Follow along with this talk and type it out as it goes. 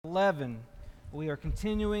11. We are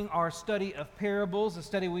continuing our study of parables, a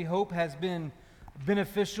study we hope has been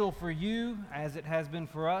beneficial for you as it has been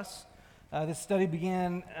for us. This study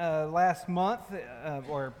began last month,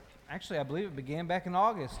 or actually I believe it began back in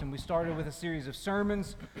August, and we started with a series of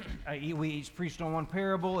sermons. We each preached on one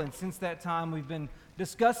parable, and since that time we've been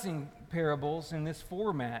discussing parables in this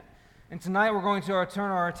format. And tonight we're going to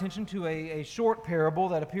turn our attention to a short parable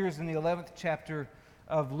that appears in the 11th chapter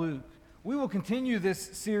of Luke. We will continue this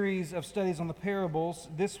series of studies on the parables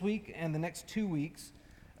this week and the next 2 weeks.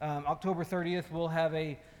 October 30th, we'll have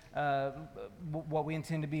what we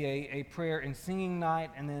intend to be a prayer and singing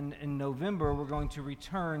night, and then in November, we're going to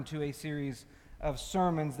return to a series of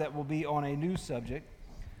sermons that will be on a new subject.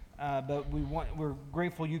 But we're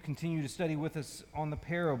grateful you continue to study with us on the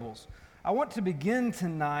parables. I want to begin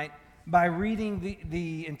tonight by reading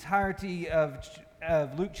the entirety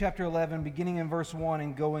of Luke chapter 11, beginning in verse 1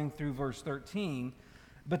 and going through verse 13.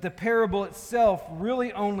 But the parable itself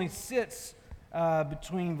really only sits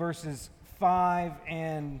between verses 5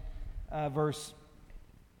 and verse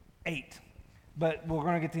 8. But we're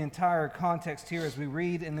going to get the entire context here as we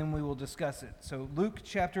read, and then we will discuss it. So Luke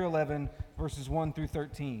chapter 11, verses 1 through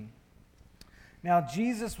 13. Now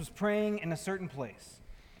Jesus was praying in a certain place,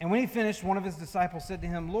 and when he finished, one of his disciples said to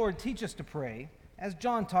him, "Lord, teach us to pray, as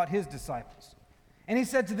John taught his disciples." And he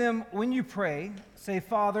said to them, "When you pray, say,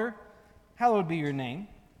 'Father, hallowed be your name.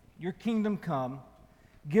 Your kingdom come.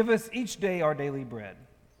 Give us each day our daily bread.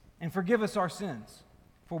 And forgive us our sins,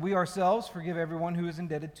 for we ourselves forgive everyone who is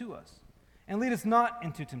indebted to us. And lead us not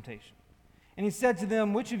into temptation.' And he said to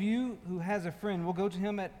them, 'Which of you who has a friend will go to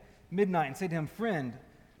him at midnight and say to him, "Friend,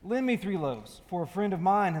 lend me 3 loaves, for a friend of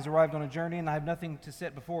mine has arrived on a journey, and I have nothing to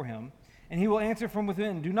set before him"? And he will answer from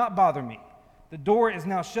within, "Do not bother me. The door is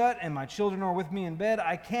now shut, and my children are with me in bed.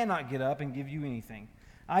 I cannot get up and give you anything."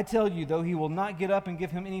 I tell you, though he will not get up and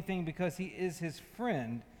give him anything because he is his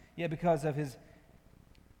friend, yet because of his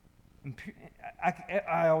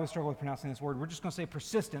I always struggle with pronouncing this word. We're just going to say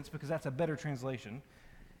persistence because that's a better translation.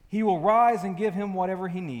 He will rise and give him whatever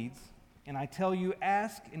he needs. And I tell you,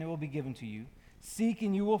 ask and it will be given to you. Seek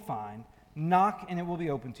and you will find. Knock and it will be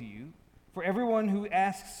opened to you. For everyone who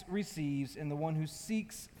asks receives, and the one who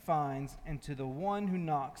seeks finds, and to the one who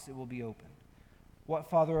knocks it will be opened. What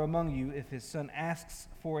father among you, if his son asks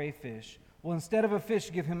for a fish, will instead of a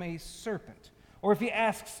fish give him a serpent? Or if he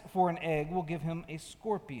asks for an egg, will give him a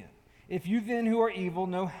scorpion? If you then, who are evil,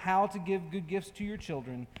 know how to give good gifts to your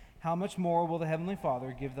children, how much more will the Heavenly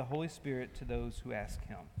Father give the Holy Spirit to those who ask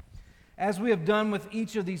him? As we have done with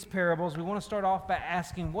each of these parables, we want to start off by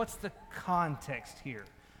asking, what's the context here?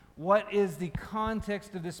 What is the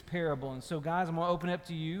context of this parable? And so, guys, I'm going to open it up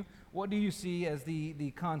to you. What do you see as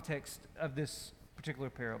the context of this particular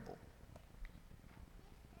parable?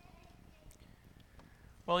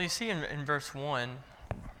 Well, you see in verse 1,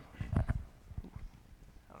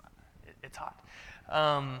 it's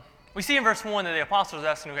hot. We see in verse 1 that the apostles are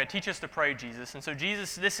asking, okay, teach us to pray, Jesus. And so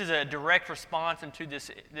Jesus, this is a direct response into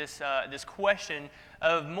this question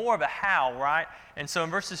of more of a how, right? And so in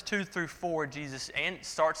verses 2 through 4, Jesus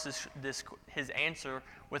starts his answer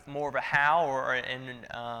with more of a how,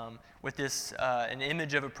 with this an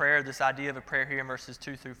image of a prayer, this idea of a prayer here in verses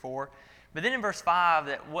 2 through 4. But then in verse 5,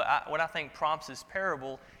 what I think prompts this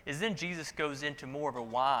parable is then Jesus goes into more of a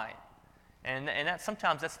why. And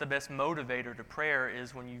sometimes that's the best motivator to prayer,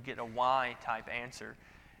 is when you get a why type answer.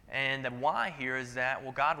 And the why here is that,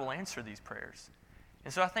 well, God will answer these prayers.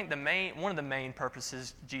 And so I think one of the main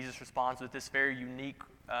purposes Jesus responds with this very unique,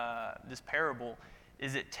 this parable,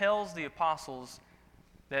 is it tells the apostles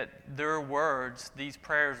that their words, these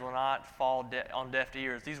prayers will not fall on deaf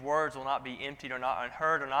ears. These words will not be emptied or not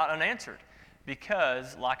unheard or not unanswered.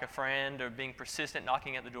 Because, like a friend or being persistent,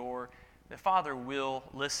 knocking at the door, the Father will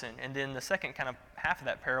listen. And then the second kind of half of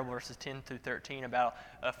that parable, verses 10 through 13, about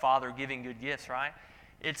a father giving good gifts, right?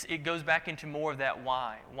 It goes back into more of that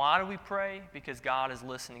why. Why do we pray? Because God is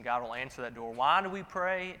listening. God will answer that door. Why do we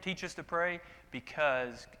pray? Teach us to pray?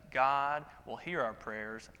 Because God will hear our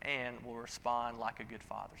prayers and will respond like a good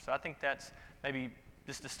father. So I think that's maybe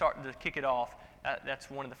just to kick it off, that's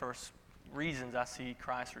one of the first reasons I see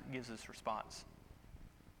Christ gives this response.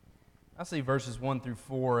 I see verses 1 through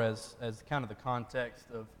 4 as kind of the context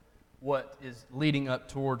of what is leading up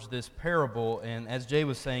towards this parable. And as Jay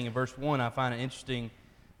was saying in verse 1, I find it interesting.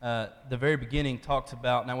 The very beginning talks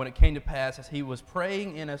about, now when it came to pass, as he was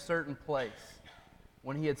praying in a certain place,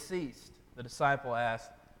 when he had ceased, the disciple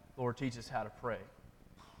asked, "Lord, teach us how to pray."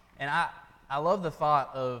 And I love the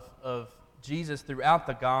thought of Jesus throughout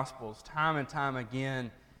the Gospels. Time and time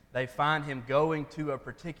again, they find him going to a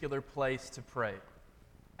particular place to pray,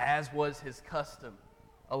 as was his custom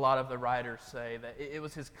a lot of the writers say, that it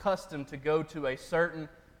was his custom to go to a certain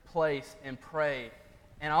place and pray.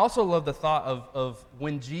 And I also love the thought of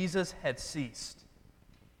when Jesus had ceased.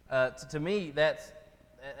 To me,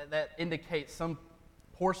 that indicates some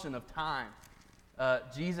portion of time.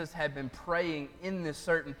 Jesus had been praying in this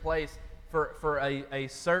certain place for a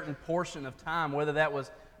certain portion of time, whether that was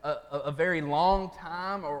a very long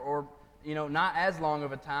time or not as long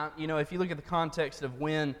of a time. If you look at the context of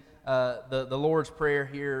when the Lord's Prayer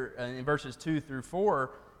here in verses 2 through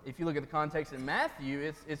 4, if you look at the context in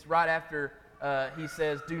Matthew, it's right after he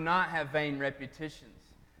says, do not have vain repetitions.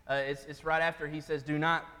 It's right after he says, do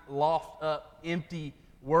not loft up empty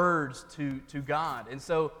words to God. And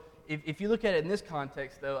so if you look at it in this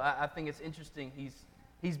context, though, I think it's interesting.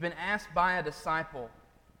 He's been asked by a disciple,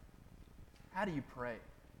 how do you pray?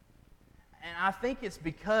 And I think it's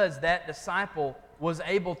because that disciple was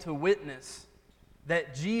able to witness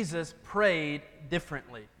that Jesus prayed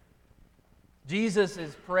differently.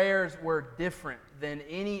 Jesus' prayers were different than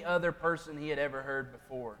any other person he had ever heard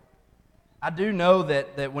before. I do know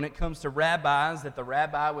that when it comes to rabbis, that the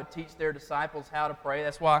rabbi would teach their disciples how to pray.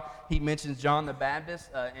 That's why he mentions John the Baptist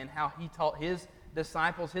and how he taught his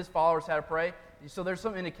disciples, his followers, how to pray. So there's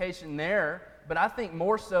some indication there. But I think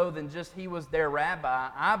more so than just he was their rabbi,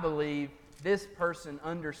 I believe this person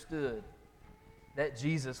understood that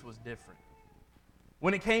Jesus was different.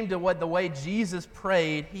 When it came to the way Jesus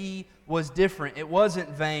prayed, he was different. It wasn't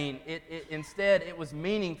vain. Instead, it was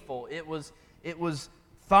meaningful. It was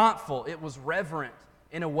thoughtful. It was reverent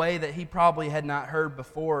in a way that he probably had not heard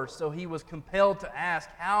before. So he was compelled to ask,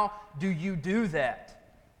 how do you do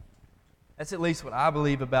that? That's at least what I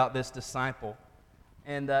believe about this disciple.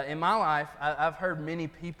 And in my life, I've heard many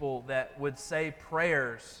people that would say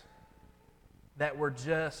prayers that were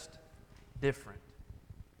just different.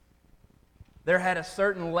 There had a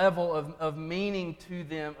certain level of meaning to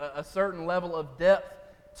them, a certain level of depth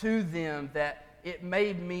to them that it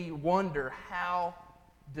made me wonder, how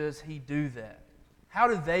does he do that? How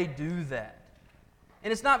do they do that?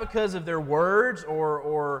 And it's not because of their words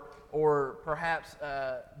or perhaps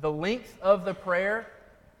the length of the prayer,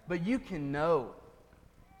 but you can know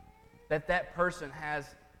that person has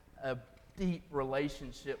a deep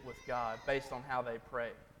relationship with God based on how they pray.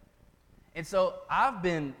 And so I've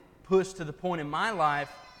been pushed to the point in my life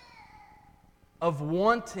of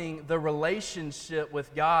wanting the relationship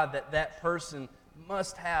with God that person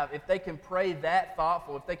must have. If they can pray that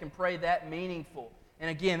thoughtful, if they can pray that meaningful. And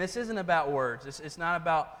again, this isn't about words. It's not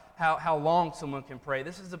about how long someone can pray.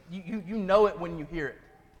 This is you know it when you hear it.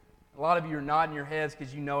 A lot of you are nodding your heads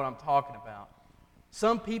because you know what I'm talking about.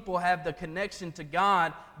 Some people have the connection to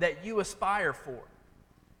God that you aspire for,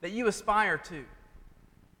 that you aspire to.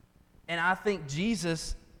 And I think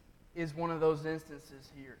Jesus is one of those instances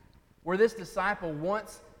here, where this disciple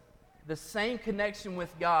wants the same connection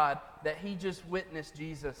with God that he just witnessed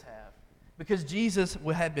Jesus have. Because Jesus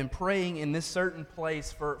had been praying in this certain place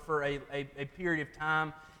for a period of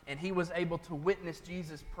time, and he was able to witness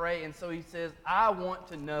Jesus pray. And so he says, I want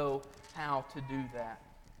to know how to do that.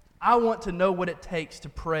 I want to know what it takes to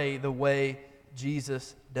pray the way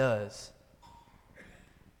Jesus does.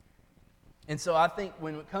 And so I think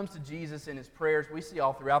when it comes to Jesus and his prayers, we see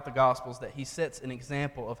all throughout the Gospels that he sets an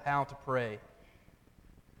example of how to pray.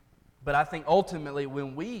 But I think ultimately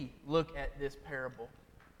when we look at this parable,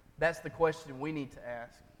 that's the question we need to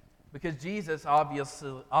ask. Because Jesus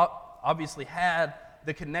obviously had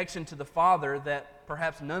the connection to the Father that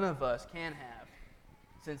perhaps none of us can have,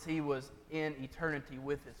 since he was in eternity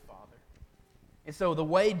with his Father. And so the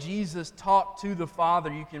way Jesus talked to the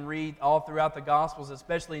Father, you can read all throughout the Gospels,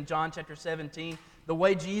 especially in John chapter 17. The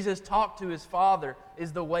way Jesus talked to his Father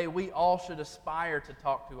is the way we all should aspire to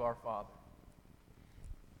talk to our Father.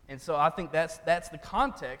 And so I think that's the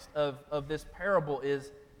context of this parable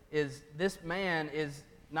is this man is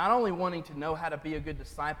not only wanting to know how to be a good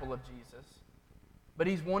disciple of Jesus, but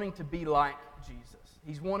he's wanting to be like Jesus.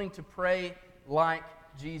 He's wanting to pray like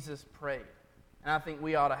Jesus prayed. And I think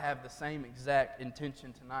we ought to have the same exact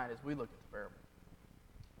intention tonight as we look at the parable.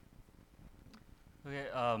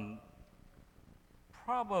 Okay,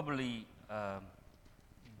 probably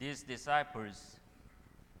these disciples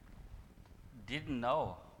didn't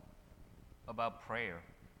know about prayer,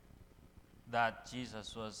 that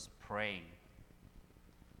Jesus was praying.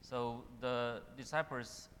 So the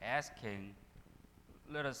disciples asking,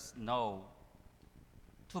 let us know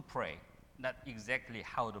to pray. Not exactly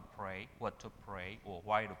how to pray, what to pray, or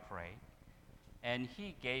why to pray. And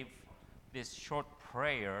he gave this short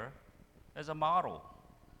prayer as a model,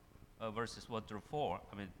 verses 2 through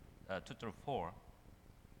 4.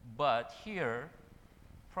 But here,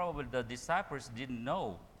 probably the disciples didn't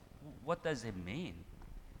know what does it mean.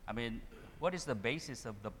 I mean, what is the basis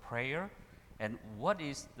of the prayer, and what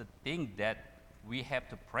is the thing that we have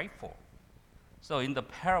to pray for? So in the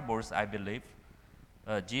parables, I believe,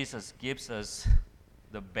 Jesus gives us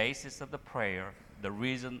the basis of the prayer, the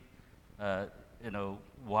reason,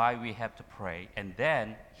 why we have to pray, and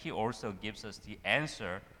then he also gives us the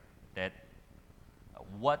answer that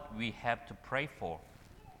what we have to pray for.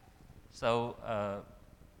 So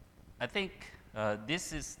I think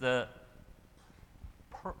this is the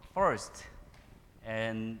first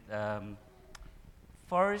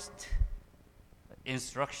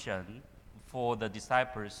instruction for the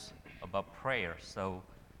disciples about prayer. So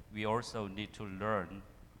we also need to learn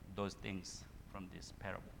those things from this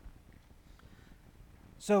parable.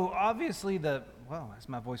 So obviously as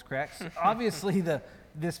my voice cracks, obviously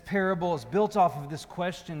this parable is built off of this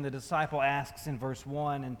question the disciple asks in verse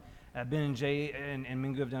 1, and Ben and Jay and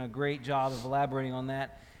Mingu have done a great job of elaborating on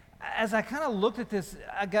that. As I kind of looked at this,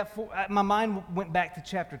 my mind went back to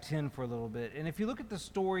chapter 10 for a little bit. And if you look at the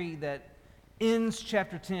story that ends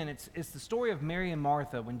chapter 10, it's the story of Mary and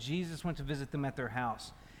Martha when Jesus went to visit them at their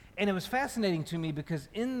house. And it was fascinating to me because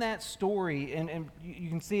in that story, and you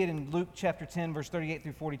can see it in Luke chapter 10, verse 38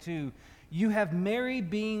 through 42, you have Mary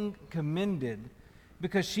being commended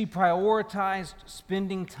because she prioritized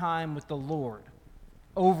spending time with the Lord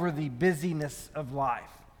over the busyness of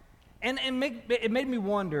life. And it made me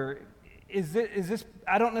wonder, is this,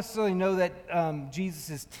 I don't necessarily know that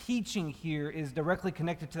Jesus' teaching here is directly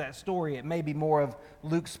connected to that story. It may be more of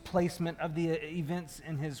Luke's placement of the events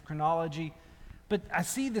in his chronology. But I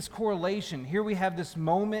see this correlation. Here we have this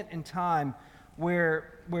moment in time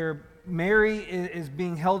where Mary is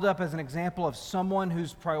being held up as an example of someone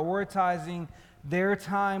who's prioritizing their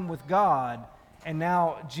time with God, and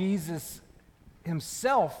now Jesus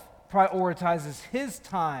himself prioritizes his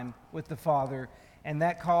time with the Father, and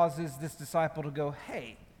that causes this disciple to go,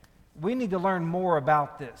 hey, we need to learn more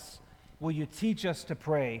about this. Will you teach us to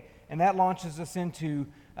pray? And that launches us into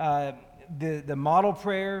the model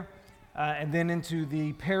prayer, and then into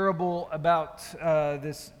the parable about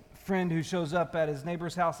this friend who shows up at his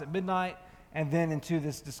neighbor's house at midnight, and then into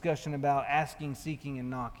this discussion about asking, seeking, and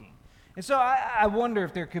knocking. And so I wonder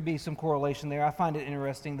if there could be some correlation there. I find it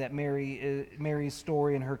interesting that Mary's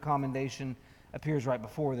story and her commendation appears right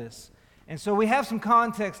before this. And so we have some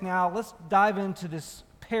context now. Let's dive into this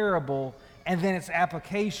parable and then its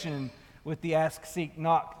application with the ask, seek,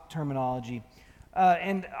 knock terminology.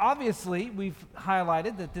 And obviously, we've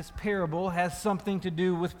highlighted that this parable has something to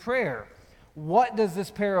do with prayer. What does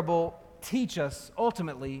this parable teach us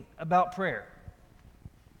ultimately about prayer?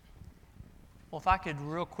 Well, if I could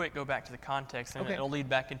real quick go back to the context, and Okay. it'll lead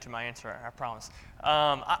back into my answer, I promise.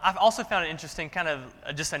 I've also found it interesting, kind of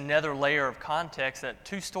just another layer of context, that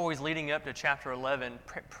 2 stories leading up to chapter 11,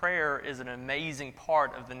 prayer is an amazing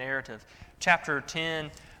part of the narrative. Chapter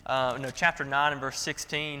 9 and verse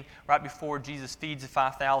 16, right before Jesus feeds the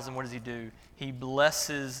 5,000, what does he do? He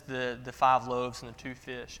blesses the 5 loaves and the 2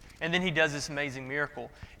 fish. And then he does this amazing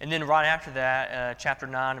miracle. And then right after that, chapter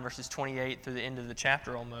 9 and verses 28 through the end of the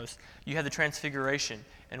chapter almost, you have the transfiguration.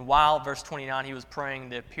 And while, verse 29, he was praying,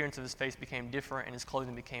 the appearance of his face became different and his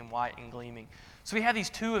clothing became white and gleaming. So we have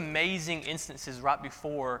these 2 amazing instances right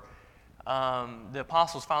before the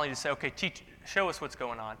apostles finally just say, okay, show us what's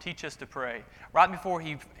going on. Teach us to pray. Right before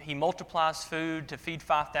he multiplies food to feed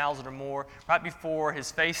 5,000 or more, right before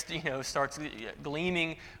his face starts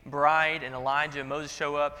gleaming bright and Elijah and Moses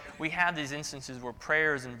show up, we have these instances where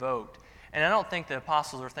prayer is invoked. And I don't think the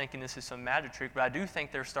apostles are thinking this is some magic trick, but I do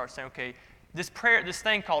think they're starting saying, okay, this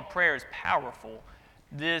thing called prayer is powerful.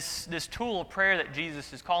 This tool of prayer that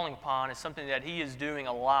Jesus is calling upon is something that he is doing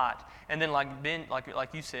a lot. And then like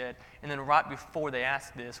you said, and then right before they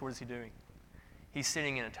ask this, what is he doing? He's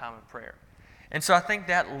sitting in a time of prayer. And so I think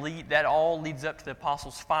that all leads up to the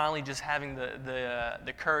apostles finally just having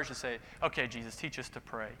the courage to say, okay, Jesus, teach us to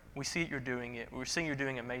pray. We see you're doing it. We're seeing you're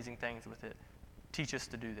doing amazing things with it. Teach us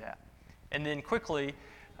to do that. And then quickly,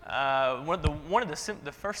 one of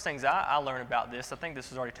the first things I learned about this, I think this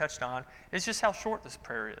was already touched on, is just how short this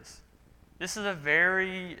prayer is. This is a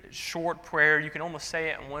very short prayer. You can almost say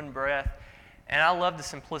it in one breath. And I love the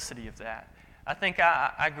simplicity of that. I think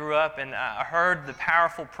I grew up and I heard the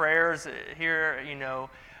powerful prayers here,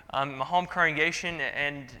 my home congregation,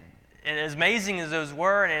 and as amazing as those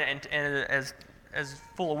were and as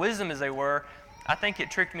full of wisdom as they were, I think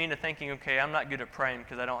it tricked me into thinking, okay, I'm not good at praying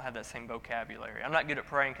because I don't have that same vocabulary. I'm not good at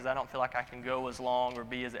praying because I don't feel like I can go as long or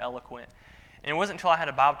be as eloquent. And it wasn't until I had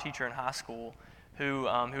a Bible teacher in high school who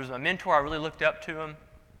was my mentor. I really looked up to him.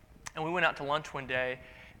 And we went out to lunch one day,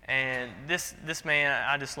 And this man,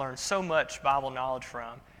 I just learned so much Bible knowledge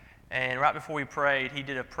from. And right before we prayed, he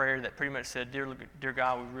did a prayer that pretty much said, Dear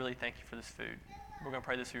God, we really thank you for this food. We're going to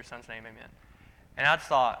pray this in your son's name, amen. And I just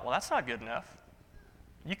thought, well, that's not good enough.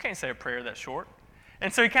 You can't say a prayer that short.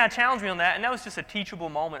 And so he kind of challenged me on that, and that was just a teachable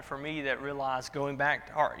moment for me that realized, going back,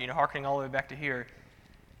 hearkening all the way back to here,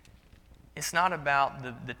 it's not about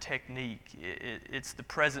the technique. It's the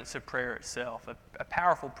presence of prayer itself. A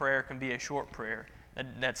powerful prayer can be a short prayer.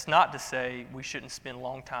 That's not to say we shouldn't spend a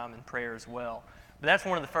long time in prayer as well. But that's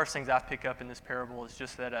one of the first things I pick up in this parable is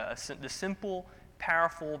just that the simple,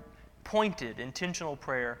 powerful, pointed, intentional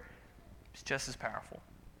prayer is just as powerful.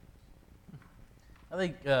 I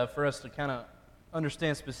think for us to kind of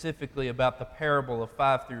understand specifically about the parable of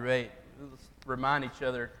 5 through 8, let's remind each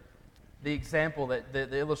other the example, that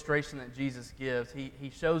the illustration that Jesus gives.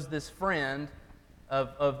 He shows this friend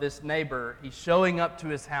of this neighbor. He's showing up to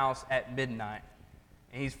his house at midnight.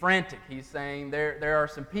 And he's frantic. He's saying, there are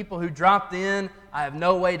some people who dropped in. I have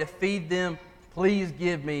no way to feed them. Please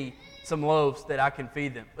give me some loaves that I can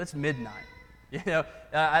feed them. It's midnight.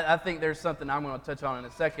 I think there's something I'm going to touch on in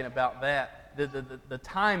a second about that. The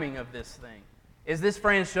timing of this thing is this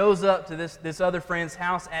friend shows up to this other friend's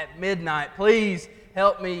house at midnight. Please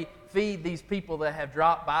help me feed these people that have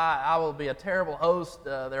dropped by. I will be a terrible host.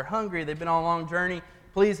 They're hungry. They've been on a long journey.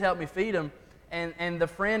 Please help me feed them. And the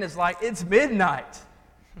friend is like, it's midnight.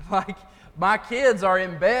 Like, my kids are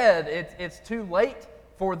in bed. It's too late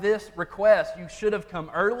for this request. You should have come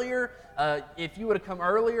earlier. If you would have come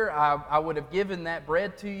earlier, I would have given that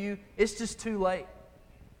bread to you. It's just too late.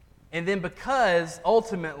 And then because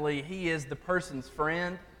ultimately he is the person's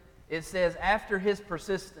friend, it says after his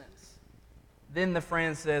persistence, then the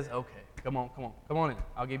friend says, okay, come on in.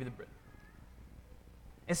 I'll give you the bread.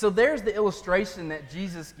 And so there's the illustration that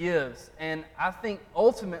Jesus gives. And I think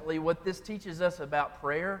ultimately what this teaches us about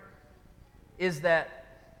prayer is that,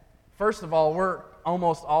 first of all, we're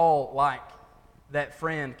almost all like that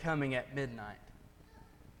friend coming at midnight,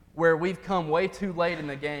 where we've come way too late in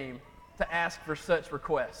the game to ask for such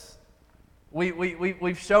requests.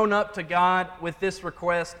 We've shown up to God with this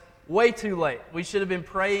request way too late. We should have been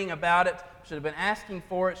praying about it, should have been asking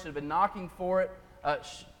for it, should have been knocking for it,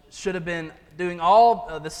 should have been doing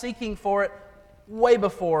all the seeking for it way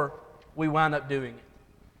before we wound up doing it.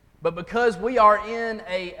 But because we are in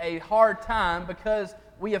a hard time, because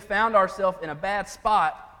we have found ourselves in a bad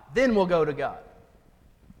spot, then we'll go to God.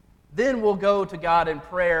 Then we'll go to God in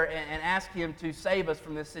prayer and ask Him to save us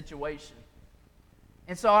from this situation.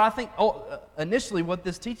 And so I think initially what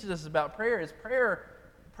this teaches us about prayer is prayer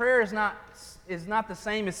is not the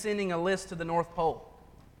same as sending a list to the North Pole.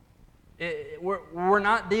 We're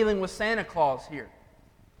not dealing with Santa Claus here.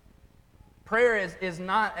 Prayer is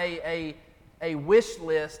not a wish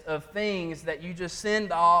list of things that you just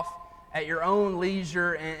send off at your own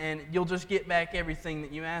leisure and you'll just get back everything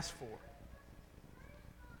that you asked for.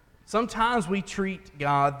 Sometimes we treat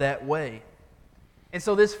God that way. And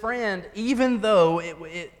so this friend, even though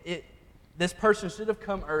this person should have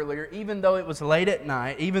come earlier, even though it was late at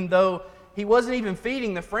night, even though he wasn't even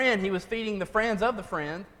feeding the friend, he was feeding the friends of the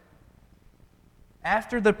friend,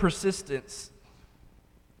 after the persistence,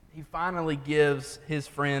 he finally gives his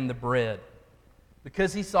friend the bread.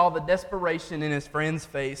 Because he saw the desperation in his friend's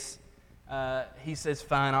face, he says,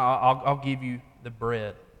 fine, I'll give you the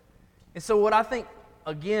bread. And so what I think,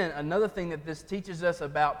 again, another thing that this teaches us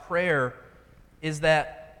about prayer is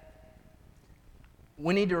that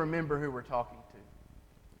we need to remember who we're talking to.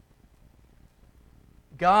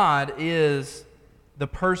 God is the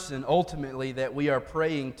person, ultimately, that we are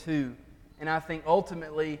praying to. And I think,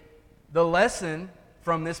 ultimately, the lesson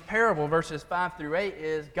from this parable, verses 5 through 8,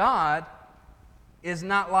 is God is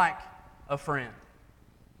not like a friend.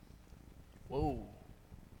 Whoa.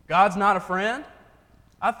 God's not a friend?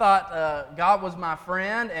 I thought God was my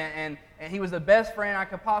friend and He was the best friend I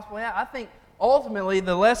could possibly have. I think ultimately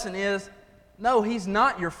the lesson is, no, He's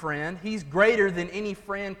not your friend. He's greater than any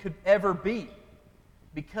friend could ever be.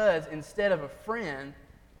 Because instead of a friend,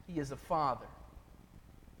 He is a father.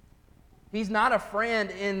 He's not a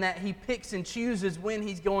friend in that He picks and chooses when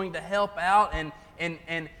He's going to help out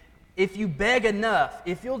and if you beg enough,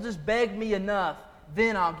 if you'll just beg me enough,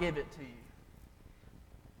 then I'll give it to you.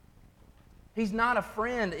 He's not a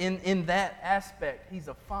friend in that aspect. He's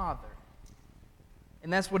a father.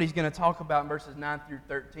 And that's what He's going to talk about in verses 9 through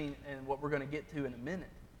 13 and what we're going to get to in a minute.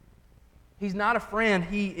 He's not a friend.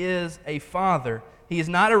 He is a father. He is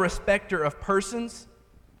not a respecter of persons.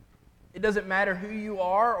 It doesn't matter who you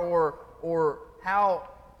are or how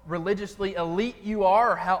religiously elite you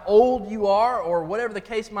are or how old you are or whatever the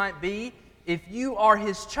case might be. If you are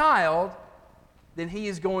His child, then he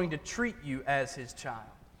is going to treat you as his child,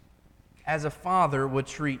 as a father would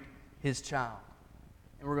treat his child.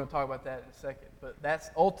 And we're going to talk about that in a second. But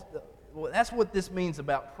that's what this means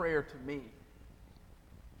about prayer to me.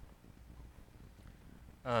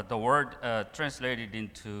 The word translated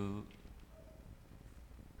into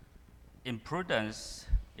imprudence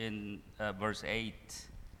in verse 8,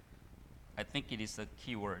 I think it is a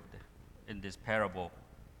key word in this parable.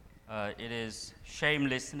 It is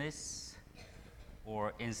shamelessness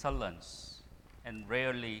or insolence, and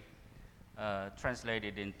rarely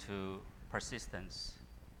translated into persistence.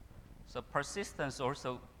 So persistence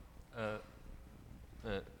also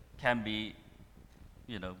can be,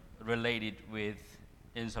 related with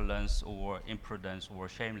insolence or imprudence or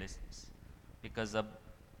shamelessness, because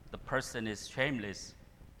the person is shameless.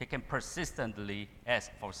 He can persistently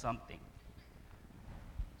ask for something.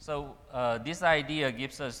 So this idea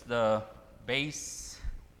gives us a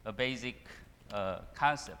basic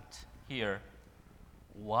concept here,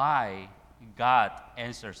 why God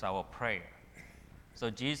answers our prayer. So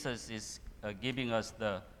Jesus is giving us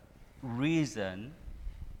the reason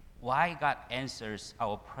why God answers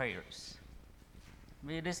our prayers.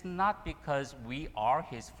 It is not because we are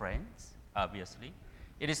his friends, obviously.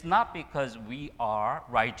 It is not because we are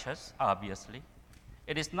righteous, obviously.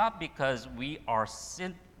 It is not because we are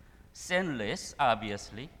sinless,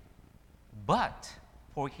 obviously, but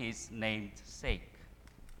for his name's sake,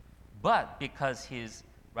 but because his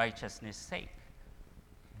righteousness' sake,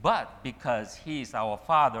 but because he is our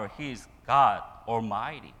Father, he is God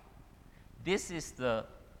Almighty. This is the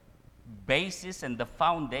basis and the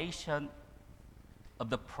foundation of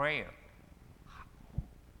the prayer.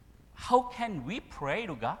 How can we pray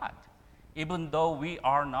to God even though we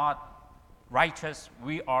are not righteous,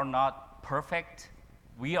 we are not perfect,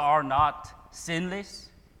 we are not sinless?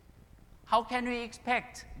 How can we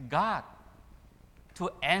expect God to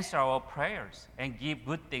answer our prayers and give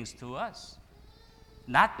good things to us?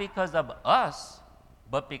 Not because of us,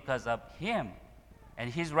 but because of him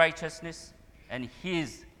and his righteousness and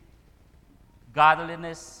his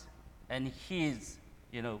godliness and his,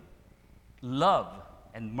 love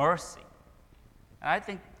and mercy. And I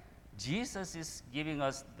think Jesus is giving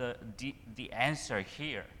us the answer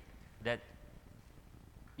here, that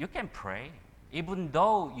you can pray even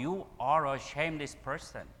though you are a shameless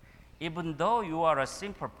person, even though you are a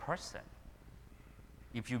simple person.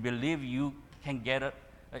 If you believe you can get it,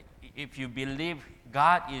 if you believe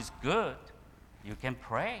God is good, you can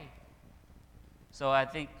pray. So I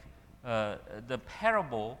think the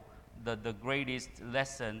parable, the greatest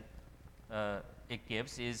lesson it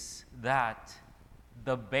gives is that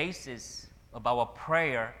the basis of our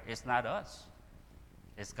prayer is not us,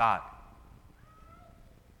 it's God.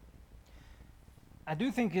 I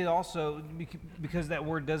do think it also, because that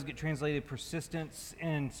word does get translated persistence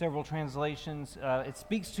in several translations, it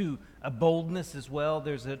speaks to a boldness as well.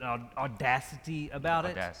 There's an audacity about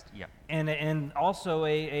it. Yeah. And also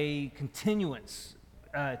a continuance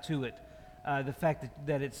to it. The fact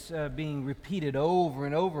that it's being repeated over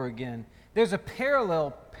and over again. There's a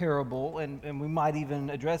parallel parable, and we might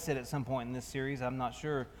even address it at some point in this series, I'm not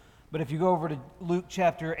sure. But if you go over to Luke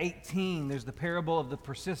chapter 18, there's the parable of the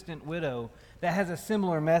persistent widow that has a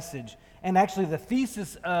similar message. And actually the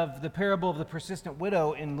thesis of the parable of the persistent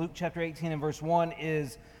widow in Luke chapter 18 and verse 1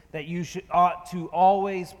 is that you ought to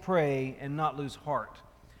always pray and not lose heart.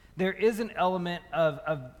 There is an element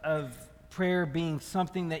of prayer being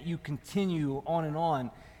something that you continue on and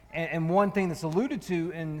on. And one thing that's alluded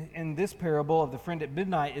to in this parable of the friend at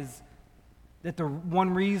midnight is that the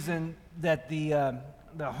one reason that the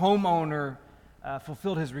homeowner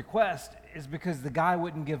fulfilled his request is because the guy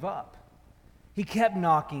wouldn't give up. He kept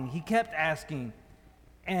knocking, he kept asking,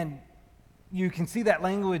 and you can see that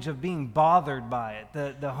language of being bothered by it.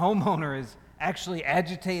 The homeowner is actually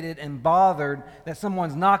agitated and bothered that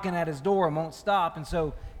someone's knocking at his door and won't stop, and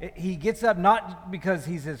so he gets up not because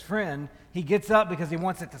he's his friend, he gets up because he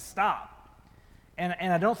wants it to stop.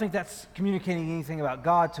 And I don't think that's communicating anything about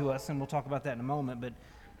God to us, and we'll talk about that in a moment,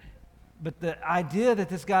 but the idea that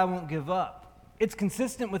this guy won't give up, it's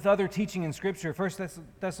consistent with other teaching in Scripture. 1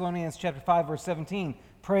 Thessalonians chapter 5, verse 17,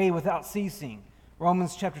 pray without ceasing.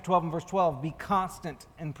 Romans chapter 12 and verse 12, be constant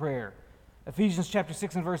in prayer. Ephesians chapter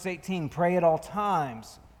 6 and verse 18, pray at all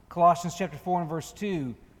times. Colossians chapter 4 and verse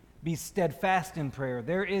 2, be steadfast in prayer.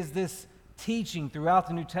 There is this teaching throughout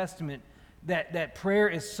the New Testament that prayer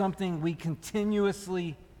is something we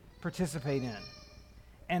continuously participate in.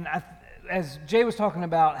 And as Jay was talking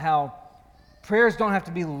about how prayers don't have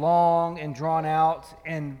to be long and drawn out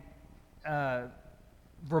and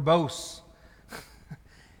verbose.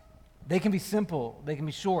 They can be simple, they can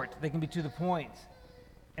be short, they can be to the point.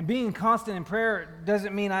 And being constant in prayer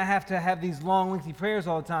doesn't mean I have to have these long, lengthy prayers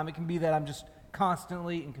all the time. It can be that I'm just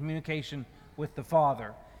constantly in communication with the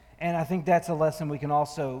Father. And I think that's a lesson we can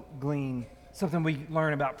also glean, something we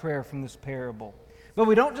learn about prayer from this parable. But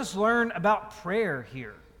we don't just learn about prayer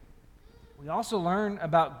here. We also learn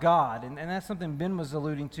about God. And that's something Ben was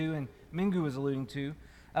alluding to and Mingu was alluding to.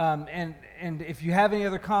 And if you have any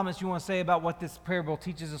other comments you want to say about what this parable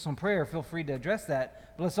teaches us on prayer, feel free to address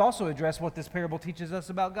that. But let's also address what this parable teaches us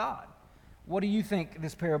about God. What do you think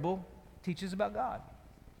this parable teaches about God?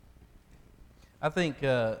 I think,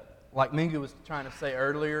 like Mingu was trying to say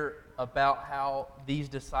earlier about how these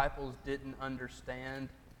disciples didn't understand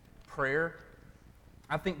prayer,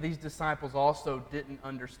 I think these disciples also didn't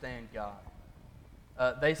understand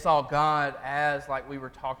God. They saw God as, like we were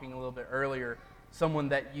talking a little bit earlier, someone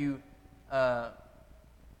that you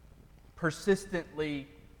persistently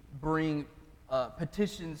bring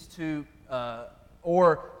petitions to,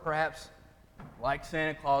 or perhaps like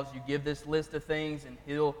Santa Claus, you give this list of things and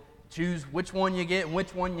he'll choose which one you get and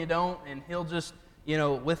which one you don't, and he'll just,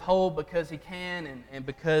 withhold because he can and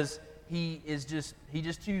because he just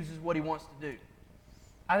chooses what he wants to do.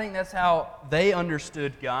 I think that's how they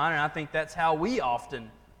understood God, and I think that's how we often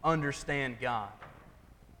understand God.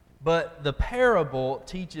 But the parable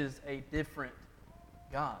teaches a different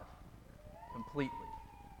God completely.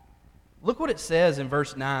 Look what it says in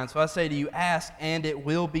verse 9. So I say to you, ask, and it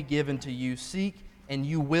will be given to you. Seek, and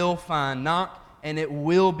you will find. Knock, and it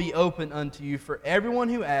will be opened unto you. For everyone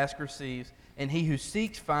who asks receives, and he who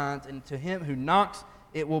seeks finds, and to him who knocks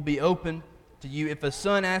it will be opened to you. If a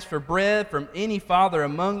son asks for bread from any father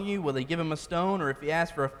among you, will he give him a stone? Or if he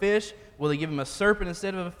asks for a fish, will he give him a serpent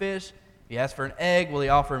instead of a fish? If he asks for an egg, will he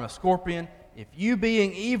offer him a scorpion? If you,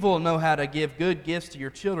 being evil, know how to give good gifts to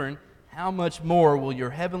your children, how much more will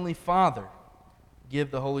your heavenly Father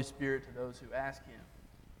give the Holy Spirit to those who ask him?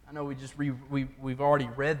 I know we've already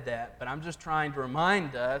read that, but I'm just trying to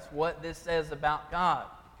remind us what this says about God.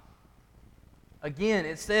 Again,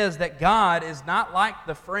 it says that God is not like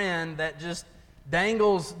the friend that just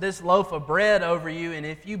dangles this loaf of bread over you, and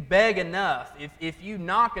if you beg enough, if you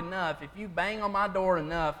knock enough, if you bang on my door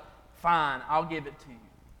enough, fine, I'll give it to you.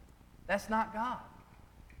 That's not God.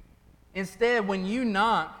 Instead, when you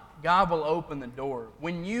knock, God will open the door.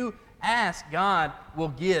 When you ask, God will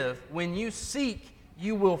give. When you seek,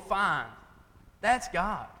 you will find. That's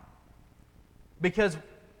God. Because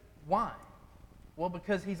why? Well,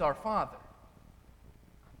 because He's our Father.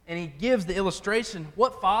 And He gives the illustration,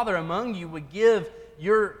 what father among you would give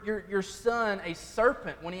your son a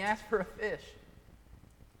serpent when he asks for a fish?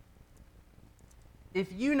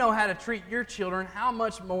 If you know how to treat your children, how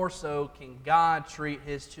much more so can God treat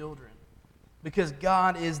His children? Because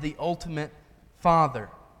God is the ultimate Father.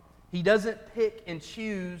 He doesn't pick and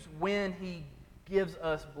choose when He gives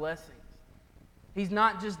us blessings. He's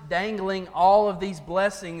not just dangling all of these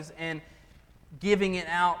blessings and giving it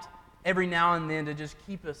out every now and then to just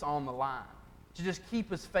keep us on the line, to just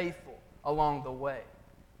keep us faithful along the way.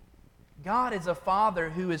 God is a Father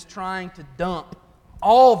who is trying to dump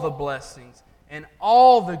all the blessings and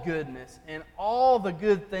all the goodness and all the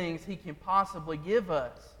good things He can possibly give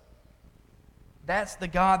us. That's the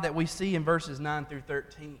God that we see in verses 9 through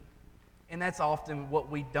 13. And that's often what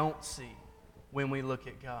we don't see when we look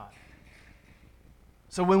at God.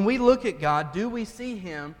 So when we look at God, do we see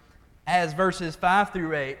Him as verses 5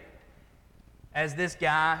 through 8, as this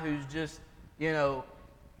guy who's just,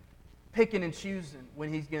 picking and choosing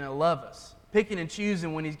when He's going to love us, picking and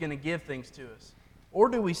choosing when He's going to give things to us? Or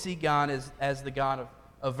do we see God as the God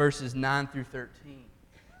of verses 9 through 13,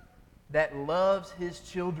 that loves His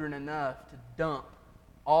children enough to dump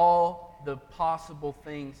all the possible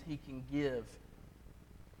things He can give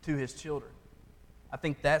to His children? I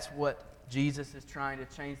think that's what Jesus is trying to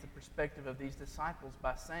change the perspective of these disciples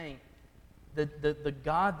by saying, the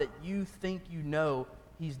God that you think you know,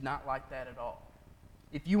 He's not like that at all.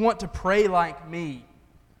 If you want to pray like me,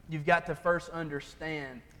 you've got to first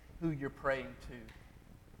understand who you're praying to.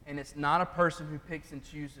 And it's not a person who picks and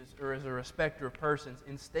chooses or is a respecter of persons.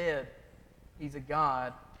 Instead, He's a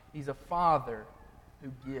God, He's a Father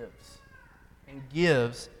who gives. And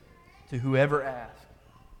gives to whoever asks.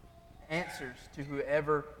 Answers to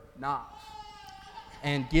whoever knocks.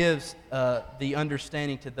 And gives the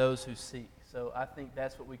understanding to those who seek. So I think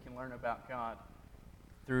that's what we can learn about God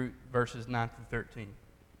through verses 9 through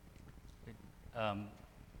 13.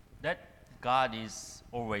 That God is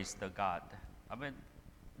always the God.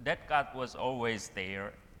 That God was always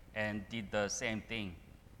there and did the same thing,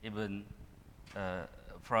 even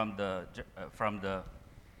from the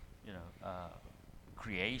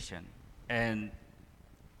creation. And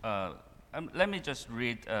let me just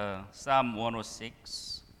read Psalm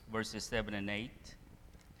 106, verses 7 and 8.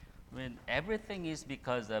 When everything is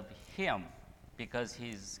because of Him, because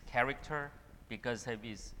His character, because of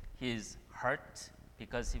His heart,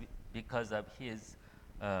 because of His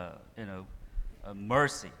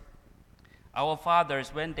mercy. Our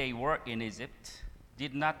fathers, when they were in Egypt,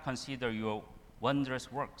 did not consider your wondrous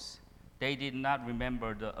works. They did not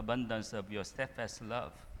remember the abundance of your steadfast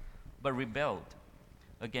love, but rebelled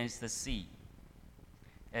against the sea,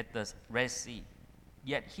 at the Red Sea.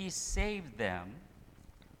 Yet He saved them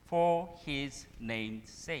for His name's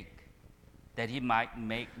sake, that He might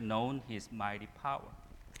make known His mighty power.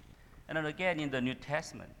 And then again in the New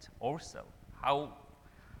Testament also, how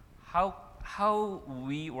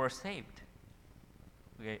we were saved.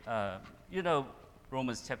 Okay,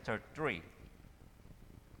 Romans chapter 3.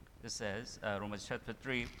 It says, Romans chapter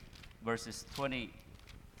 3, verses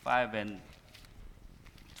 25 and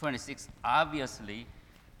 26 obviously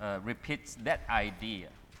repeats that idea.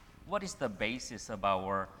 What is the basis of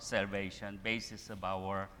our salvation, basis of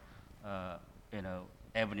our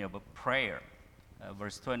avenue of prayer?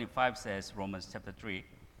 Verse 25 says, Romans chapter 3,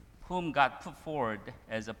 whom God put forward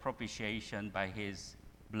as a propitiation by His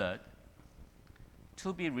blood,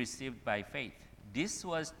 to be received by faith. This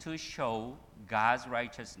was to show God's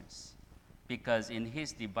righteousness, because in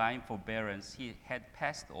His divine forbearance He had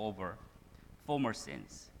passed over former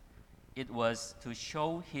sins. It was to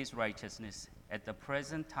show His righteousness at the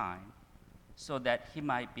present time, so that He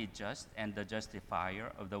might be just and the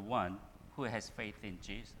justifier of the one who has faith in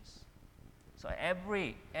Jesus. So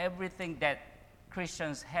everything that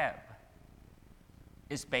Christians have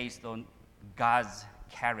is based on God's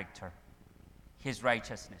character, His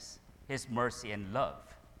righteousness, His mercy and love.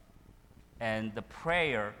 And the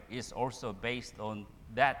prayer is also based on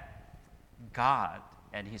that God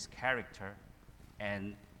and His character.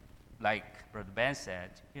 And like Brother Ben said,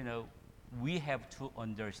 we have to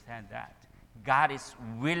understand that God is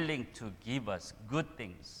willing to give us good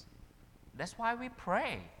things. That's why we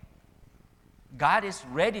pray. God is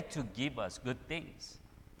ready to give us good things.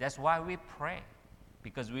 That's why we pray,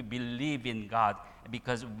 because we believe in God,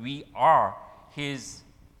 because we are His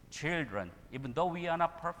children, even though we are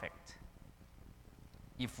not perfect.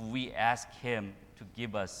 If we ask Him to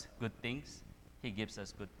give us good things, He gives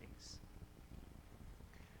us good things.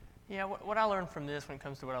 Yeah, what I learned from this when it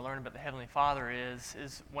comes to what I learned about the Heavenly Father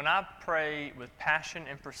is when I pray with passion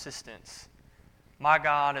and persistence, my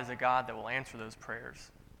God is a God that will answer those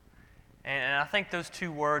prayers. And I think those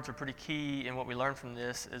two words are pretty key in what we learn from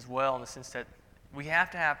this as well, in the sense that we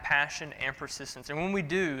have to have passion and persistence. And when we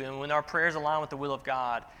do, and when our prayers align with the will of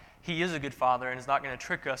God, He is a good Father and is not going to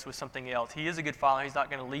trick us with something else. He is a good Father. He's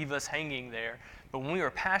not going to leave us hanging there. But when we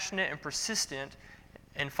are passionate and persistent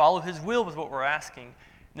and follow His will with what we're asking,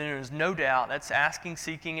 then there's no doubt that's asking,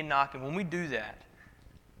 seeking, and knocking. When we do that,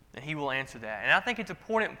 then He will answer that. And I think it's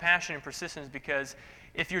important with passion and persistence, because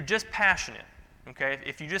if you're just passionate, okay,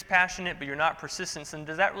 if you're just passionate but you're not persistent, then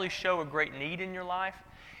does that really show a great need in your life?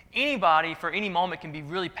 Anybody for any moment can be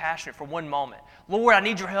really passionate for one moment. Lord, I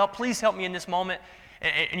need your help. Please help me in this moment.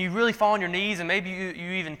 And you really fall on your knees, and maybe you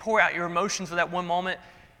even pour out your emotions for that one moment,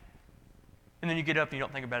 and then you get up and you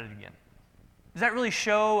don't think about it again. Does that really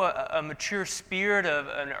show a mature spirit of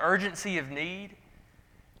an urgency of need?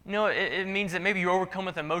 No, it means that maybe you're overcome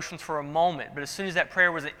with emotions for a moment, but as soon as that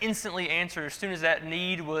prayer was instantly answered, as soon as that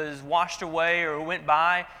need was washed away or went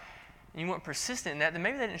by, and you weren't persistent in that, then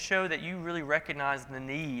maybe that didn't show that you really recognized the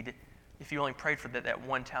need if you only prayed for that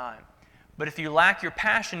one time. But if you lack your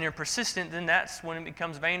passion and you're persistent, then that's when it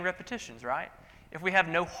becomes vain repetitions, right? If we have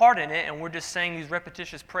no heart in it and we're just saying these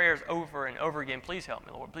repetitious prayers over and over again, please help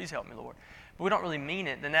me, Lord, please help me, Lord, but we don't really mean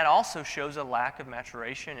it, then that also shows a lack of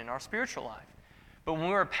maturation in our spiritual life. But when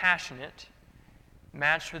we're passionate,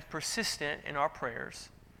 matched with persistent in our prayers,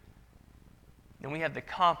 then we have the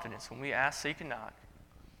confidence when we ask, seek, and knock,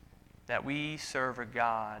 that we serve a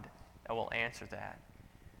God that will answer that.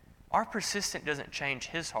 Our persistent doesn't change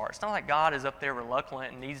His heart. It's not like God is up there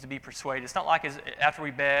reluctant and needs to be persuaded. It's not like after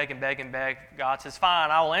we beg and beg and beg, God says, fine,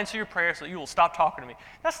 I will answer your prayer so you will stop talking to me.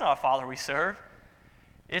 That's not a Father we serve.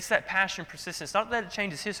 It's that passion and persistence. It's not that it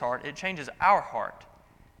changes His heart, it changes our heart.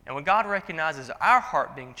 And when God recognizes our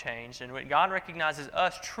heart being changed, and when God recognizes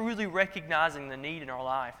us truly recognizing the need in our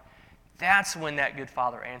life, that's when that good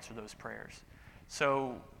Father answers those prayers.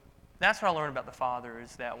 So that's what I learned about the Father,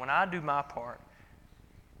 is that when I do my part,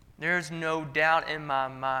 there's no doubt in my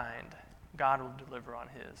mind God will deliver on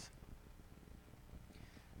His.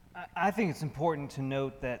 I think it's important to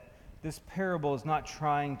note that this parable is not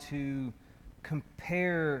trying to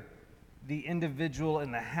compare the individual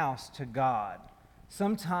in the house to God.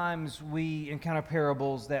 Sometimes we encounter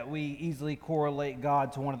parables that we easily correlate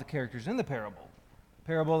God to one of the characters in the parable.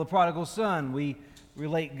 Parable of the prodigal son, we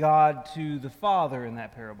relate God to the father in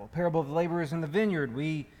that parable. Parable of the laborers in the vineyard,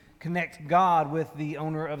 we connect God with the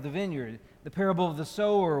owner of the vineyard. The parable of the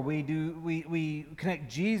sower, we connect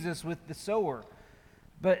Jesus with the sower.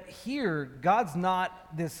 But here, God's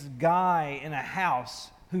not this guy in a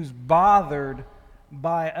house who's bothered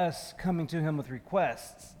by us coming to him with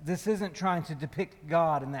requests. This isn't trying to depict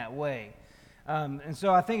God in that way. And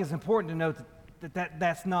so I think it's important to note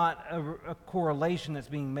that's not a correlation that's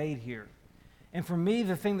being made here. And for me,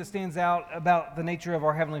 the thing that stands out about the nature of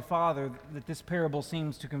our Heavenly Father that this parable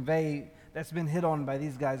seems to convey, that's been hit on by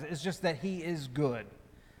these guys, is just that He is good.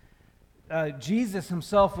 Jesus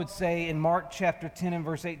himself would say in Mark chapter 10 and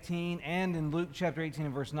verse 18 and in Luke chapter 18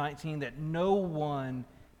 and verse 19 that no one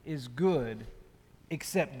is good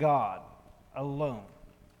except God alone.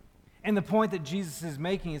 And the point that Jesus is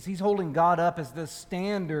making is he's holding God up as the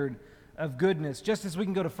standard of goodness. Just as we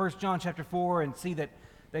can go to 1 John chapter 4 and see that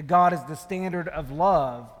God is the standard of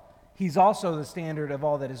love, he's also the standard of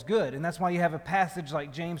all that is good. And that's why you have a passage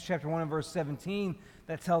like James chapter 1 and verse 17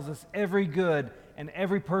 that tells us every good and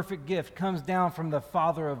every perfect gift comes down from the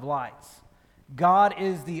Father of lights. God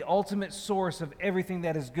is the ultimate source of everything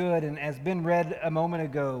that is good, and as Ben read a moment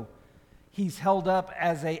ago, he's held up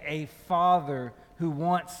as a father who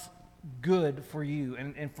wants good for you.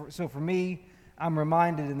 So for me, I'm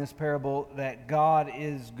reminded in this parable that God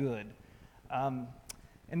is good.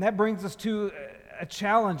 And that brings us to a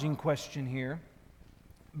challenging question here,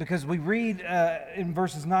 because we read in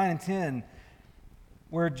verses 9 and 10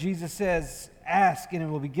 where Jesus says, "Ask and it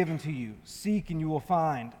will be given to you. Seek and you will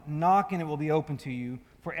find. Knock and it will be open to you.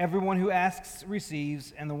 For everyone who asks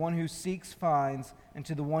receives, and the one who seeks finds, and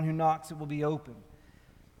to the one who knocks it will be open."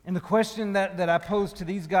 And the question that I posed to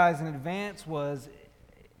these guys in advance was,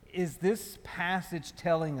 is this passage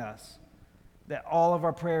telling us that all of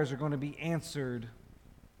our prayers are going to be answered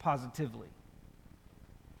positively?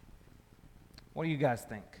 What do you guys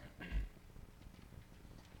think?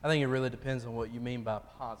 I think it really depends on what you mean by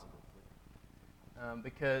positively.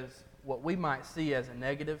 Because what we might see as a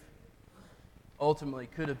negative ultimately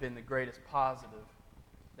could have been the greatest positive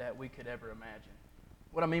that we could ever imagine.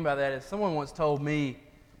 What I mean by that is someone once told me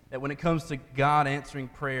that when it comes to God answering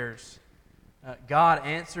prayers, God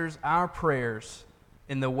answers our prayers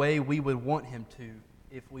in the way we would want Him to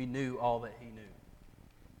if we knew all that He knew.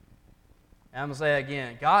 And I'm going to say it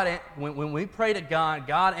again. When we pray to God,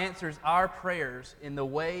 God answers our prayers in the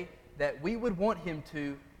way that we would want Him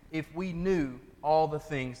to if we knew all the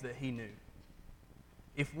things that He knew.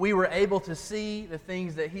 If we were able to see the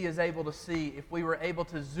things that He is able to see, if we were able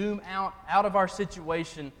to zoom out of our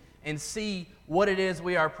situation and see what it is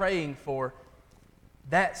we are praying for,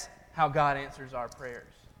 that's how God answers our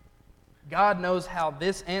prayers. God knows how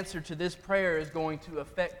this answer to this prayer is going to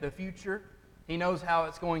affect the future. He knows how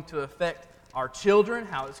it's going to affect our children,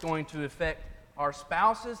 how it's going to affect our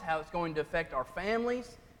spouses, how it's going to affect our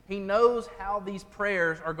families. He knows how these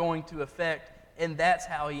prayers are going to affect, and that's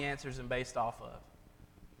how He answers them based off of.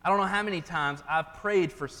 I don't know how many times I've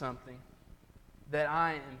prayed for something that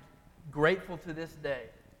I am grateful to this day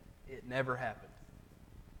it never happened.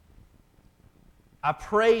 I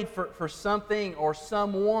prayed for something or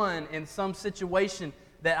someone in some situation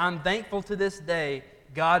that I'm thankful to this day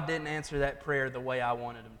God didn't answer that prayer the way I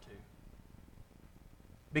wanted Him to.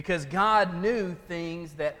 Because God knew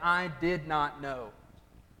things that I did not know.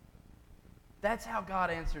 That's how God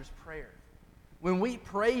answers prayer. When we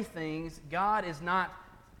pray things, God is not,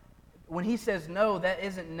 when He says no, that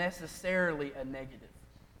isn't necessarily a negative.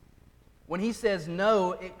 When He says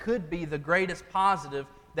no, it could be the greatest positive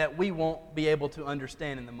that we won't be able to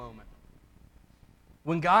understand in the moment.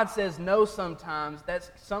 When God says no sometimes, that's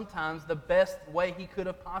sometimes the best way He could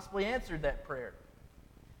have possibly answered that prayer.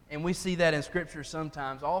 And we see that in Scripture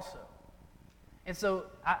sometimes also. And so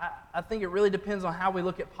I think it really depends on how we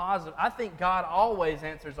look at positive. I think God always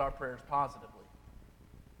answers our prayers positively.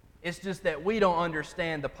 It's just that we don't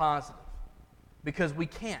understand the positive because we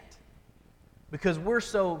can't. Because we're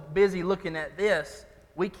so busy looking at this,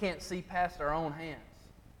 we can't see past our own hands.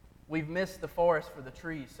 We've missed the forest for the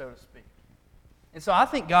trees, so to speak. And so I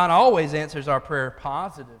think God always answers our prayer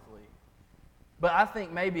positively. But I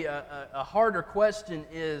think maybe a harder question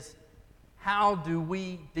is, how do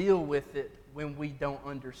we deal with it when we don't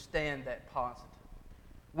understand that positive?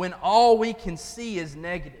 When all we can see is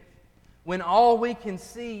negative. When all we can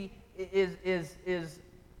see is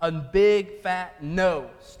a big fat no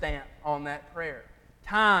stamp on that prayer.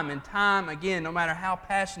 time and time again, no matter how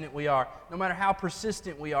passionate we are, no matter how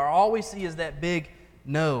persistent we are, all we see is that big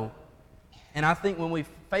no. And I think when we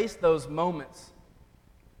face those moments,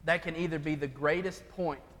 that can either be the greatest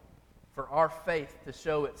point for our faith to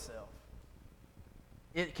show itself.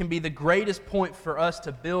 It can be the greatest point for us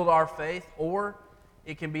to build our faith, or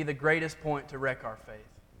it can be the greatest point to wreck our faith.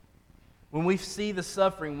 When we see the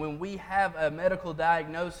suffering, when we have a medical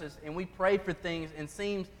diagnosis and we pray for things and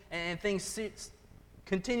things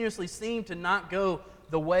continuously seem to not go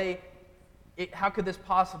the way, how could this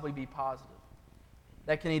possibly be positive?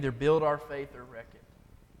 That can either build our faith or wreck it.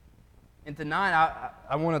 And tonight,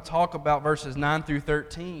 I want to talk about verses 9 through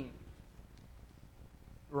 13.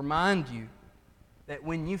 Remind you that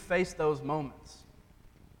when you face those moments,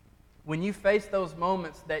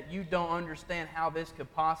 that you don't understand how this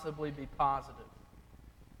could possibly be positive,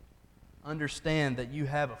 understand that you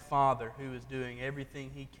have a Father who is doing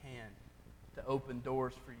everything He can to open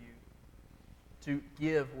doors for you, to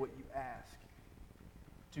give what you ask,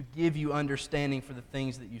 to give you understanding for the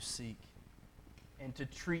things that you seek, and to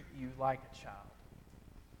treat you like a child,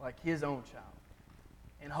 like His own child.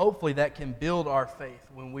 And hopefully that can build our faith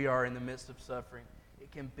when we are in the midst of suffering.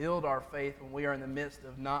 It can build our faith when we are in the midst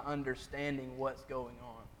of not understanding what's going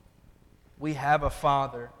on. We have a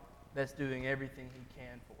Father that's doing everything He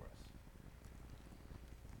can for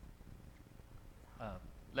us.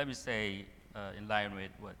 Let me say, in line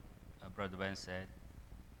with what Brother Ben said,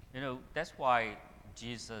 that's why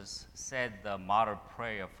Jesus said the model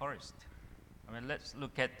prayer first. Let's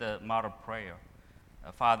look at the model prayer.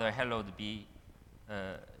 Father, hallowed be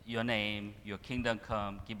your name, your kingdom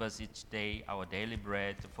come, give us each day our daily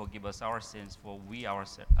bread, forgive us our sins, for we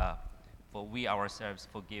ourselves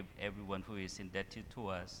forgive everyone who is indebted to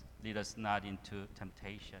us. Lead us not into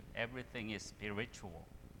temptation. Everything is spiritual.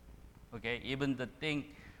 Okay, even the thing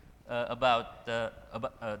about the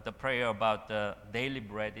prayer about the daily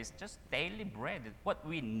bread is just daily bread. It's what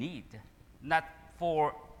we need, not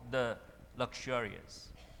for the luxurious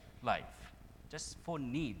life, just for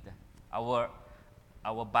need, our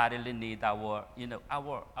bodily need, our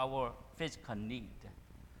physical need.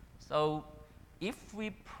 So if we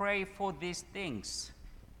pray for these things,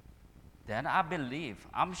 then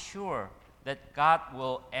I'm sure that God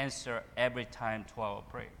will answer every time to our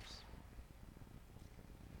prayers.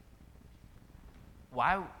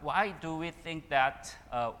 Why do we think that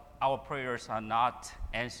our prayers are not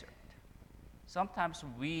answered? Sometimes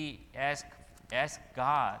we ask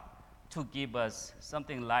God to give us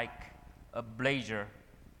something like a blazer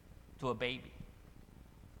to a baby,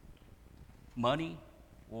 money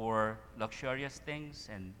or luxurious things,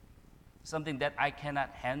 and something that I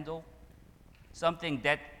cannot handle, something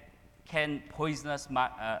that can poison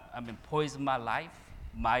my life,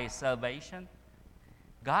 my salvation.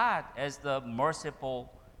 God, as the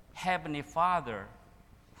merciful Heavenly Father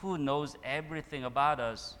who knows everything about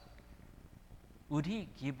us, would He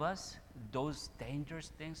give us those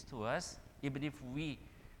dangerous things to us, even if we,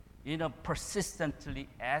 persistently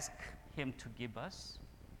ask Him to give us?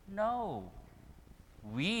 No.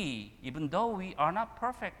 Even though we are not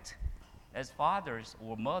perfect as fathers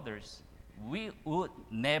or mothers, we would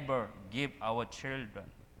never give our children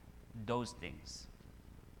those things.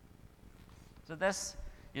 So that's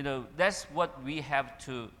what we have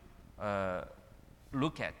to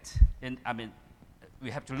look at.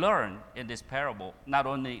 We have to learn in this parable, not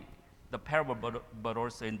only the parable, but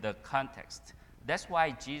also in the context. That's why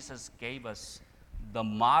Jesus gave us the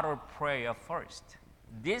model prayer first.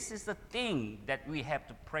 This is the thing that we have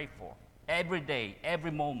to pray for every day, every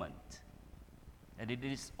moment. And it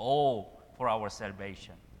is all for our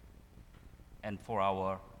salvation and for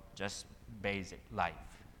our just basic life.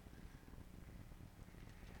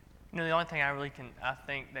 The only thing I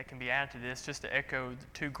think that can be added to this, just to echo the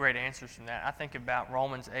two great answers from that, I think about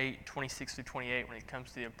Romans 8:26-28 when it comes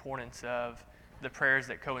to the importance of the prayers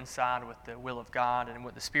that coincide with the will of God and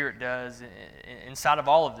what the Spirit does inside of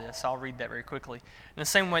all of this. I'll read that very quickly. In the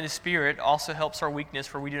same way, the Spirit also helps our weakness,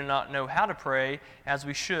 for we do not know how to pray as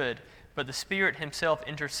we should, but the Spirit Himself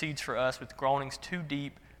intercedes for us with groanings too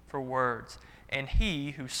deep for words. And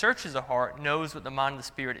He who searches the heart knows what the mind of the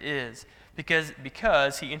Spirit is,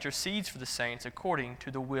 because He intercedes for the saints according to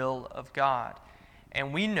the will of God.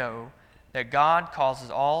 And we know that God causes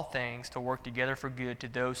all things to work together for good to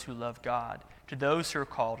those who love God, to those who are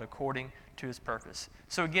called according to His purpose.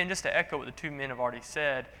 So again, just to echo what the two men have already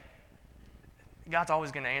said, God's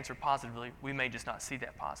always going to answer positively. We may just not see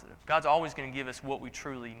that positive. God's always going to give us what we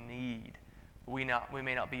truly need. We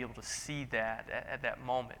may not be able to see that at that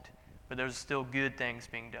moment, but there's still good things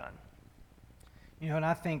being done. And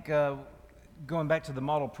I think going back to the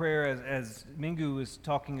model prayer, as Mingu was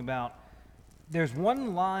talking about, there's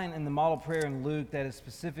one line in the model prayer in Luke that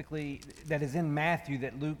is in Matthew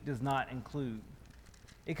that Luke does not include.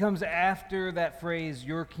 It comes after that phrase,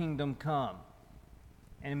 your kingdom come.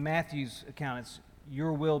 And in Matthew's account, it's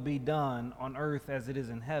your will be done on earth as it is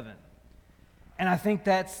in heaven. And I think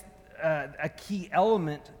that's a key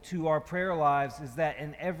element to our prayer lives, is that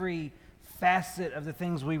in every facet of the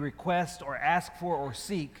things we request or ask for or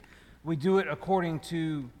seek, we do it according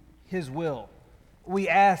to his will. We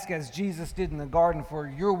ask, as Jesus did in the garden, for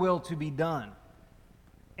your will to be done.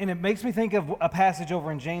 And it makes me think of a passage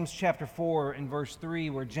over in James chapter 4 in verse 3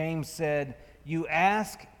 where James said, you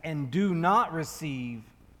ask and do not receive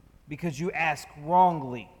because you ask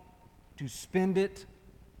wrongly to spend it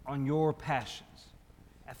on your passions.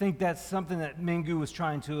 I think that's something that Mingu was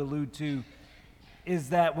trying to allude to, is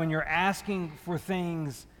that when you're asking for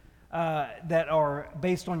things that are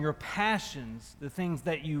based on your passions, the things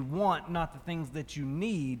that you want, not the things that you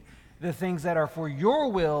need, the things that are for your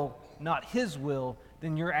will, not his will,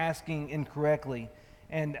 then you're asking incorrectly.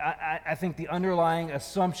 And I think the underlying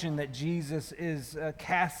assumption that Jesus is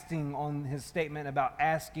casting on his statement about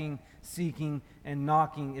asking, seeking, and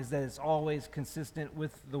knocking is that it's always consistent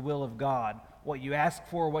with the will of God. What you ask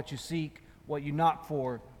for, what you seek, what you knock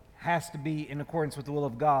for has to be in accordance with the will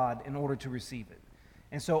of God in order to receive it.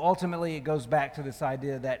 And so ultimately it goes back to this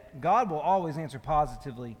idea that God will always answer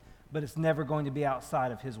positively, but it's never going to be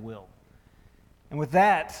outside of his will. And with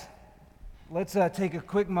that, let's take a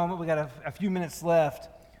quick moment. We got a few minutes left.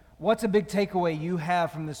 What's a big takeaway you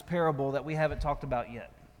have from this parable that we haven't talked about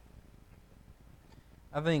yet?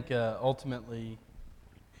 I think ultimately,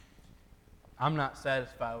 I'm not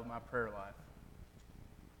satisfied with my prayer life.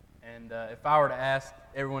 And if I were to ask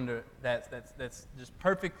everyone that's just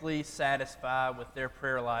perfectly satisfied with their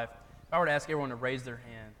prayer life, if I were to ask everyone to raise their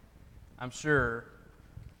hand, I'm sure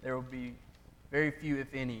there will be very few,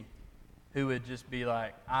 if any, who would just be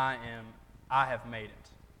like, I have made it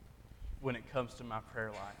when it comes to my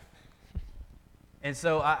prayer life. And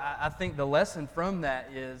so I think the lesson from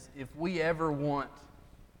that is, if we ever want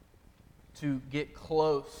to get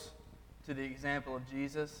close to the example of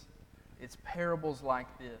Jesus, it's parables like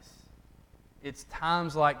this. It's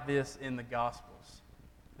times like this in the Gospels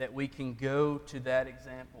that we can go to that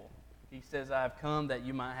example. He says, I have come that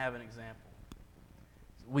you might have an example.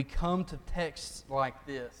 We come to texts like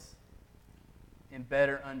this and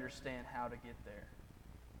better understand how to get there.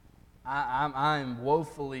 I am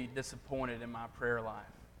woefully disappointed in my prayer life.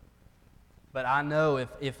 But I know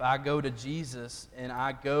if I go to Jesus and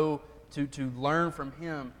I go to learn from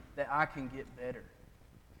him, that I can get better.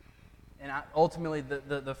 And ultimately,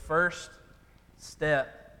 the first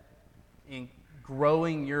step in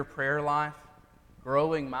growing your prayer life,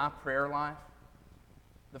 growing my prayer life,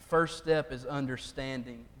 the first step is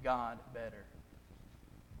understanding God better.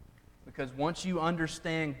 Because once you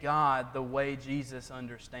understand God the way Jesus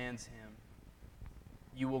understands him,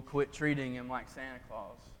 you will quit treating him like Santa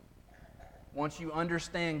Claus. Once you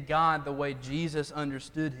understand God the way Jesus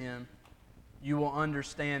understood him, you will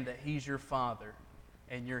understand that he's your Father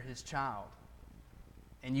and you're his child.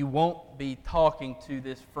 And you won't be talking to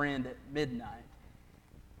this friend at midnight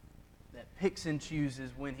that picks and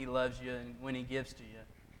chooses when he loves you and when he gives to you.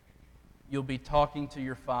 You'll be talking to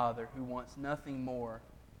your Father who wants nothing more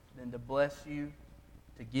than to bless you,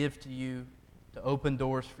 to give to you, to open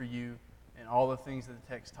doors for you, and all the things that the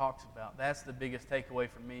text talks about. That's the biggest takeaway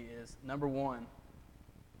for me is, number one,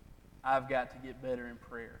 I've got to get better in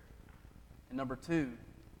prayer. And number two,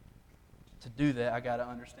 to do that, I got to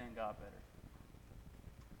understand God better.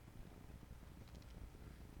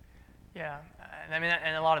 Yeah, I mean,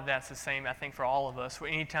 and a lot of that's the same, I think, for all of us.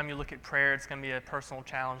 Anytime you look at prayer, it's going to be a personal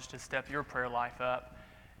challenge to step your prayer life up.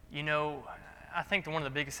 You know, I think one of the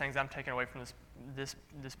biggest things I'm taking away from this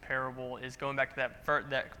parable is going back to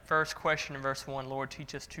that first question in verse 1, Lord,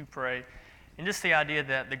 teach us to pray. And just the idea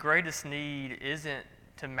that the greatest need isn't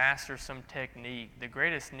to master some technique. The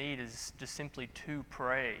greatest need is just simply to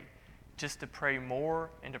pray, just to pray more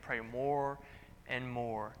and to pray more and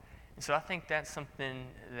more. And so I think that's something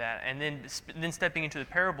that, and then stepping into the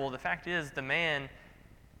parable, the fact is the man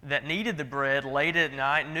that needed the bread late at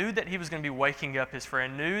night knew that he was going to be waking up his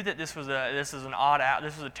friend, knew that this was an odd out,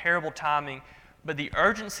 this was a terrible timing, but the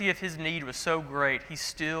urgency of his need was so great, he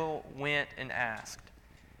still went and asked.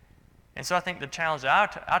 And so I think the challenge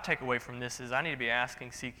that I take away from this is I need to be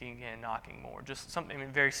asking, seeking, and knocking more. Just something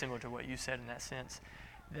very similar to what you said in that sense,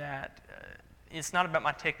 that it's not about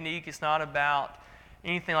my technique, it's not about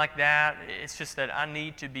anything like that. It's just that I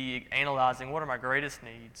need to be analyzing what are my greatest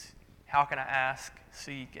needs. How can I ask,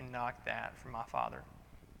 seek, and knock that from my Father?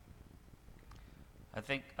 I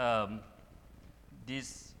think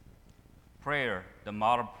this prayer, the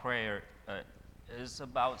model prayer, is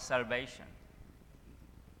about salvation.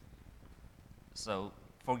 So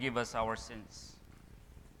forgive us our sins,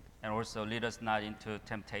 and also lead us not into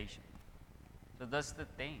temptation. So that's the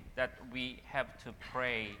thing, that we have to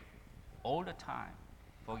pray all the time.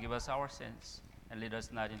 Forgive us our sins, and lead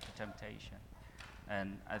us not into temptation.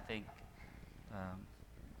 And I think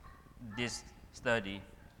this study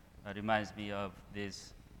reminds me of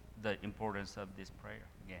the importance of this prayer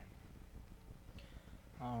again.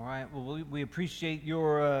 All right. Well, we appreciate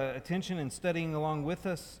your attention and studying along with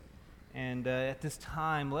us. And at this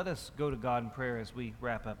time, let us go to God in prayer as we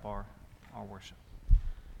wrap up our worship.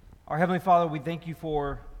 Our Heavenly Father, we thank you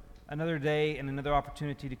for another day and another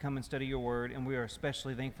opportunity to come and study your word. And we are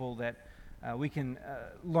especially thankful that we can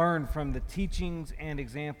learn from the teachings and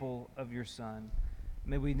example of your Son.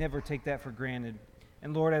 May we never take that for granted.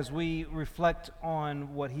 And Lord, as we reflect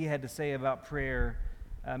on what he had to say about prayer,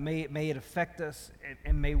 may it affect us,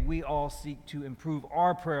 and may we all seek to improve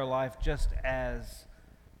our prayer life just as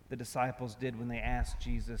the disciples did when they asked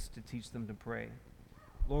Jesus to teach them to pray.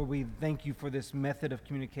 Lord, we thank you for this method of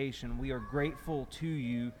communication. We are grateful to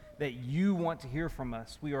you that you want to hear from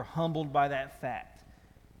us. We are humbled by that fact.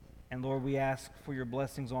 And Lord, we ask for your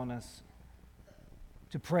blessings on us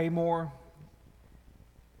to pray more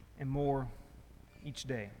and more each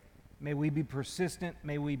day. May we be persistent.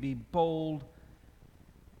 May we be bold.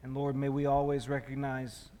 And Lord, may we always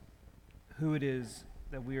recognize who it is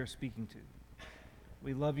that we are speaking to.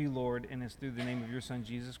 We love you, Lord, and it's through the name of your Son,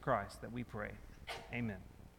 Jesus Christ, that we pray. Amen.